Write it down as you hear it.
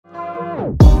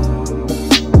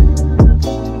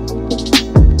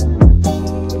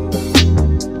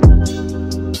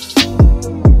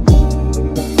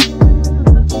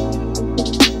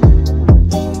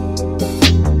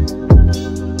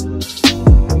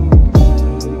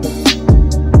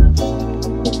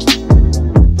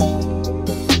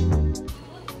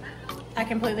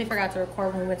completely forgot to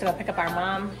record when we went to go pick up our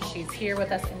mom. She's here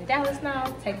with us in Dallas now,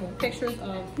 taking pictures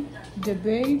of the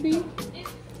baby.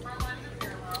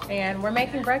 And we're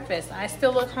making breakfast. I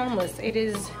still look homeless. It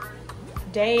is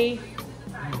day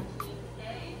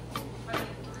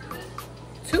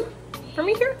 2 for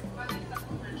me here?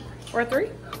 Or 3?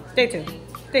 Day 2.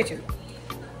 Day 2.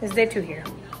 It's day 2 here.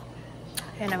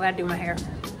 And I gotta do my hair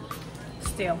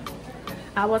still.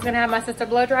 I was gonna have my sister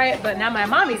blow dry it, but now my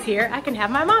mommy's here, I can have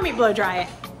my mommy blow dry it.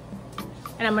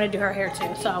 And I'm gonna do her hair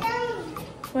too, so.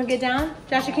 Wanna get down?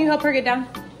 Joshua, can you help her get down?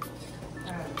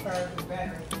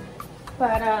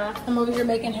 But I'm over here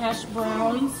making hash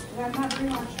browns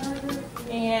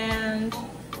and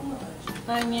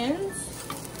onions.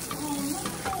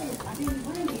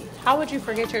 How would you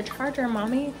forget your charger,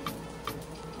 mommy?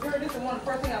 Girl, this is one of the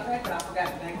first things I packed, but I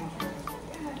forgot the name.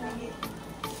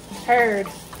 Heard.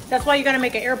 That's why you gotta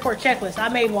make an airport checklist. I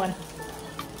made one.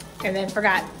 And then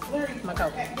forgot my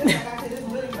coat. And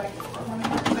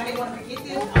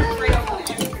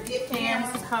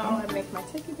this is how I make my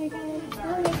turkey bacon.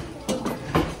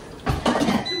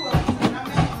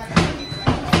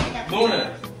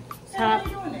 Luna. Top.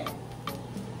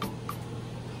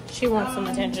 She wants some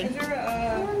attention. Is there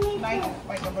a knife,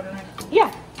 like a butter knife?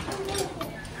 Yeah.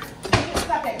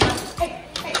 Stop that. Hey,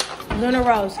 hey.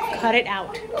 LolaRose, cut it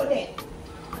out. Hey,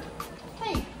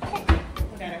 hey.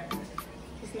 Look at her.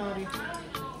 She's naughty.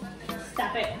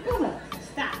 Stop it.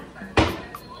 Stop.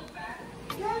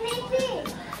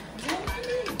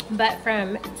 But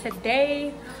from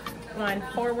today on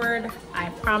forward, I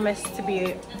promise to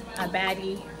be a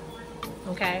baddie.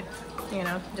 Okay? You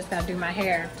know, just gotta do my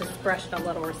hair. Just brush it a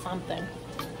little or something.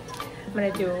 I'm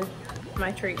gonna do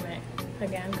my treatment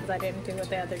again because I didn't do it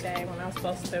the other day when I was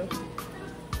supposed to.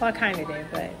 Well, I kind of did,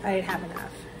 but I didn't have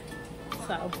enough.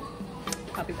 So,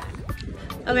 I'll be back.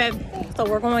 Okay, so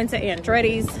we're going to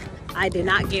Andretti's. I did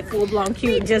not get full-blown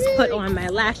cute, just put on my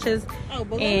lashes,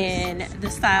 and the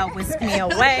style whisked me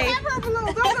away.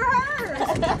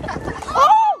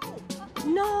 Oh!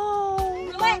 No!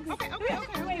 Okay.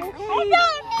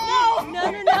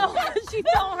 No. She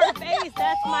fell on her face.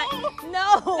 That's my...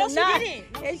 No, she didn't.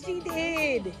 Yes, she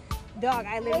did. Dog,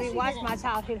 I literally watched my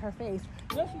child hit her face.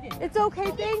 No, she didn't. It's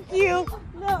okay, thank you.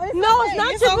 No, it's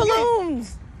not your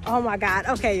balloons. Oh my God.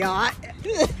 Okay, y'all.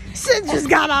 Shit just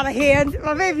got out of hand.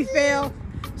 My baby fell.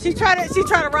 She tried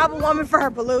to rob a woman for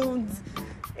her balloons.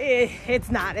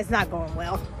 It's not going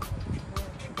well.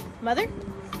 Mother?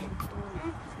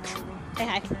 Say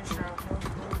hi.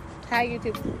 Hi,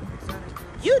 YouTube.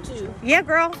 YouTube? Yeah,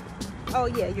 girl. Oh,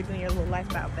 yeah, you're doing your little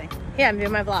lifestyle thing. Yeah, I'm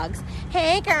doing my vlogs.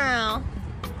 Hey, girl.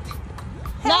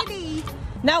 Hey,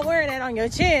 Not wearing it on your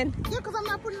chin. yeah, because I'm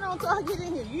not putting it on until I get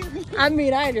in here. You hear me? I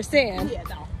mean, I understand. Yeah,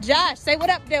 no. Josh, say what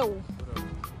up, dude.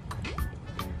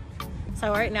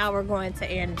 So right now we're going to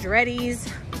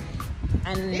Andretti's.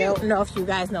 I don't know if you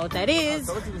guys know what that is.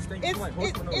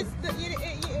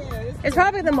 It's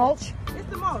probably the mulch. It's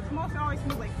the mulch. Mulch always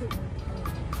smells like food.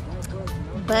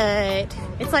 But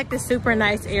it's like this super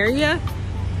nice area.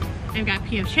 They've got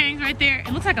P.F. Chang's right there.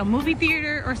 It looks like a movie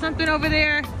theater or something over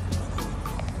there.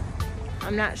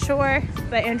 I'm not sure.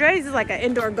 But Andretti's is like an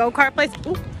indoor go-kart place.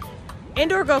 Ooh.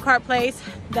 Indoor go-kart place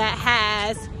that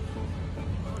has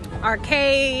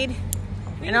arcade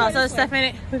and all this other stuff in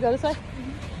it. We go this way?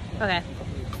 Okay.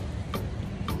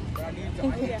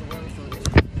 Thank you.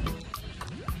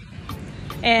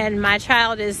 And my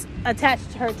child is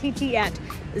attached to her TT at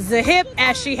the hip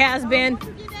as she has been.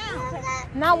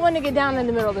 Not one to get down in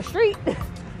the middle of the street.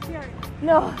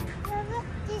 No.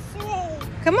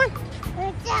 Come on.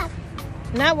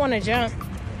 Not want to jump.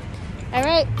 All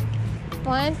right.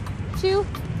 1, 2,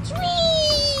 3.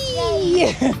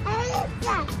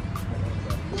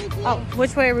 Oh,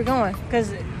 which way are we going?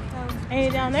 Because ain't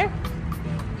it down there?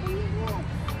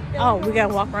 Oh, we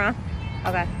gotta walk around.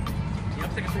 Okay.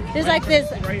 There's like this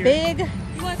big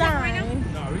sign.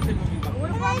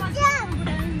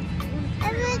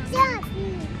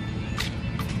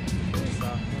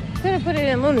 Could have put it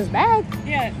in Luna's bag.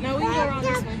 Yeah, no, we can go around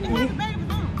this way.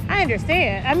 I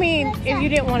understand. I mean, if you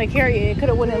didn't want to carry it, it could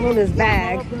have went in Luna's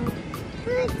bag.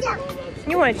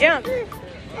 You want to jump?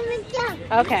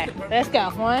 Okay, let's go.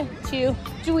 1, 2,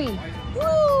 3.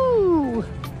 Woo!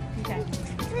 Okay.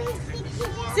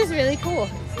 This is really cool.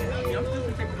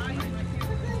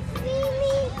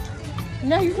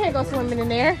 No, you can't go swimming in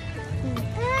there.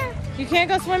 You can't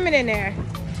go swimming in there.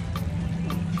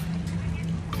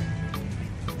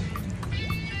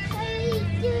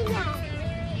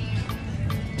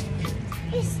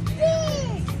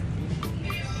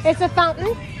 It's a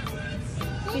fountain.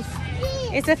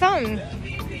 It's a fountain.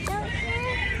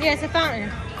 Yeah, it's a fountain.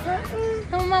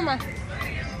 Come on, Mama.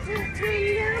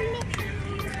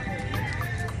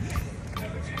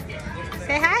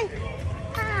 Say hi.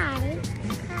 Hi.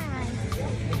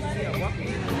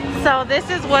 So this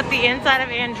is what the inside of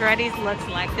Andretti's looks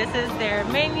like. This is their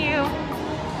menu.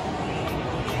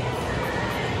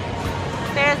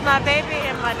 There's my baby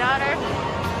and my daughter.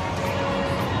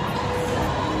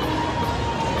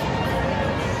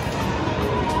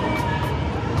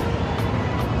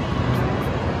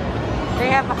 They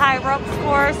have a high ropes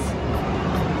course.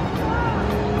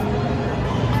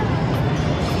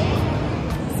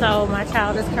 So my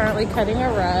child is currently cutting a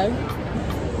rug.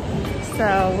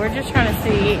 So we're just trying to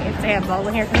see if they have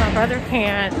bowling here because my brother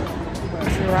can't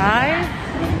drive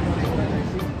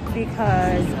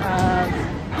because of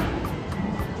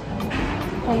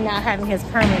him not having his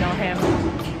permit on him.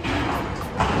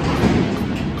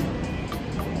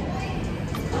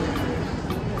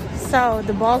 So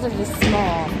the balls are just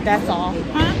small, that's all.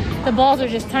 Huh? The balls are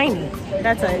just tiny.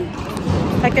 That's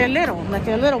like they're little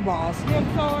balls. They're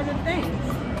called the things.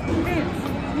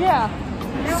 Yeah.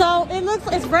 So it looks,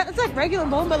 it's like regular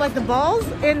bowling, but like the balls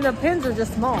and the pins are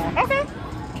just small. Okay.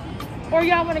 Or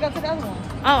y'all want to go to the other one?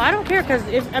 Oh, I don't care because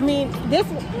they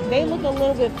look a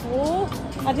little bit full.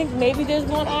 I think maybe there's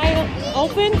one eye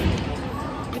open.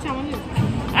 Which one is?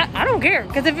 I don't care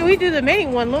because if we do the mini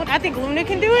one, I think Luna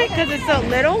can do it because it's so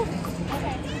little.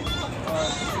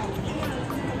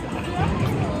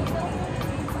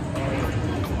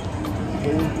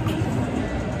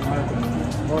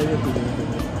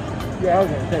 Yeah, I was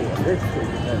gonna say this is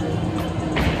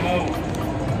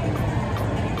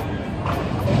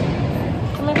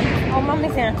Come here. Oh,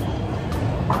 mommy's here.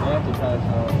 I have to try this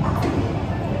out.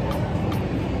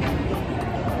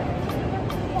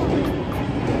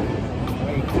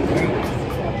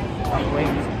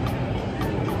 Wait.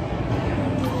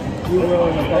 We will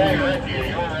in a couple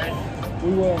minutes. We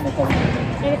will in a couple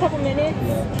minutes. In a couple minutes?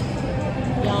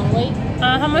 Yeah. Y'all wait.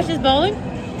 How much is bowling?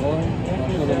 Bowling?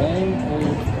 So the lane is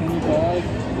 $25,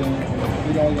 then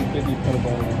 $3.50 per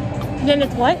bowling. Then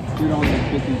it's what?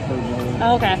 $2.50 per bowling.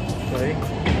 Oh, okay. Sorry?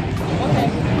 Okay.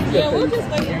 Yeah, we'll just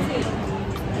wait and see.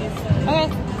 Okay.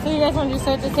 So you guys want to just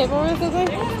set the table real quickly? I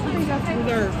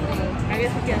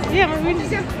guess we can. Yeah, we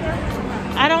just.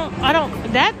 I don't.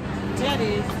 That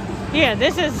is. Yeah,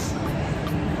 this is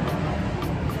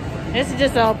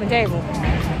just an open table.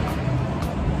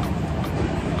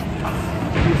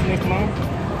 You next to mom?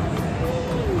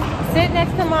 Sit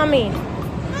next to mommy.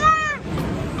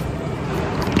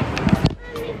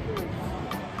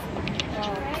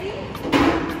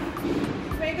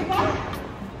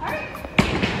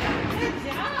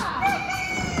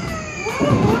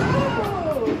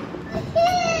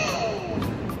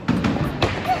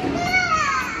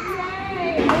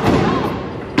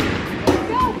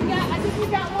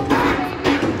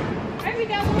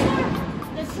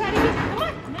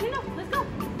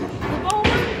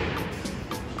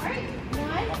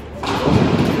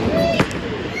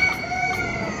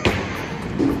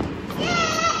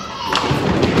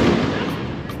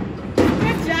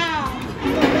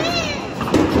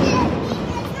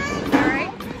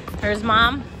 There's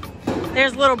mom.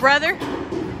 There's little brother.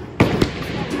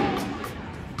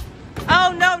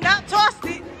 Oh no, not tossed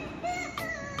it.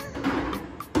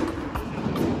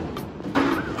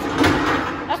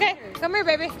 Okay, come here,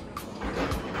 baby.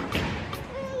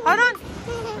 Hold on.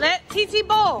 Let TT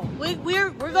bowl. We're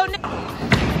going. Good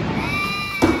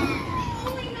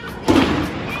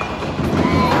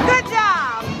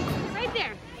job. Right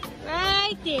there.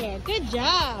 Right there. Good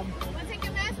job. Want to take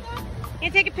your mask off? You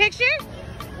take a picture?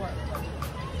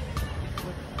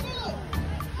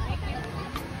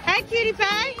 Hi, cutie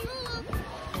pie.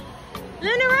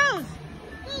 LolaRose.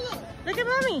 Look at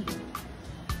mommy.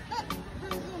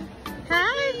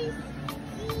 Hi.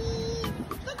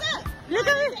 Look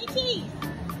at her. Cheese.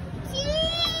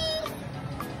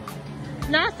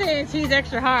 Not saying cheese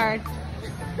extra hard.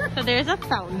 So there's a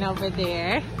fountain over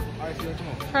there.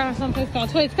 From someplace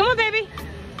called Toys. Come on, baby.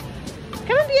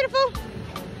 Come on, beautiful.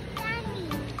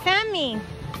 Tommy.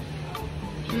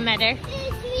 Mother.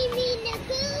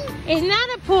 It's not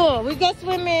a pool. We go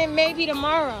swimming maybe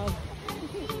tomorrow.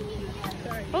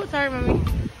 Oh, sorry, mommy.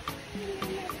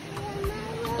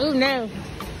 Oh, no.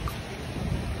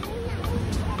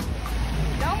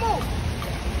 Don't move.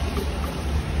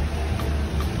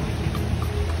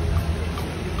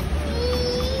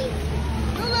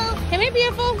 Lulu. Come here,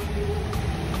 beautiful.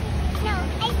 No,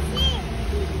 I see.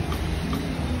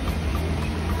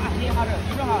 You know how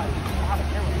to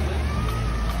camera.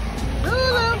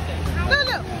 Lulu.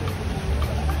 Lulu.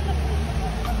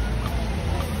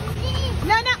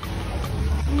 No, no.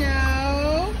 No.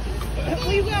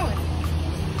 Where you going?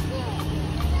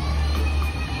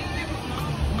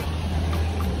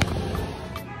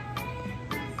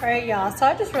 right, y'all, so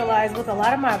I just realized with a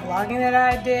lot of my vlogging that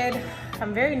I did,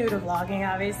 I'm very new to vlogging,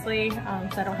 obviously, so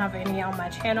I don't have any on my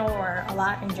channel or a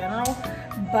lot in general,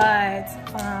 but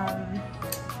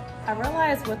I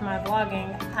realized with my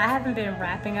vlogging, I haven't been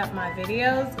wrapping up my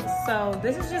videos, so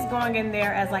this is just going in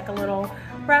there as like a little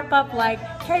wrap up, like,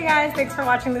 hey guys, thanks for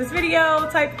watching this video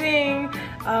type thing.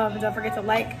 Don't forget to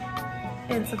like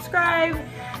and subscribe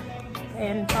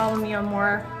and follow me on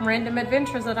more random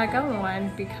adventures that I go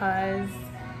on, because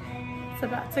it's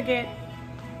about to get,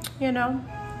 you know,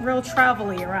 real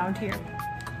travel-y around here.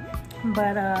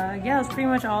 But yeah, that's pretty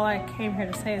much all I came here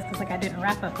to say, is because like I didn't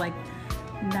wrap up like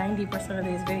 90% of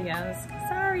these videos.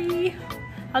 Sorry,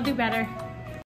 I'll do better.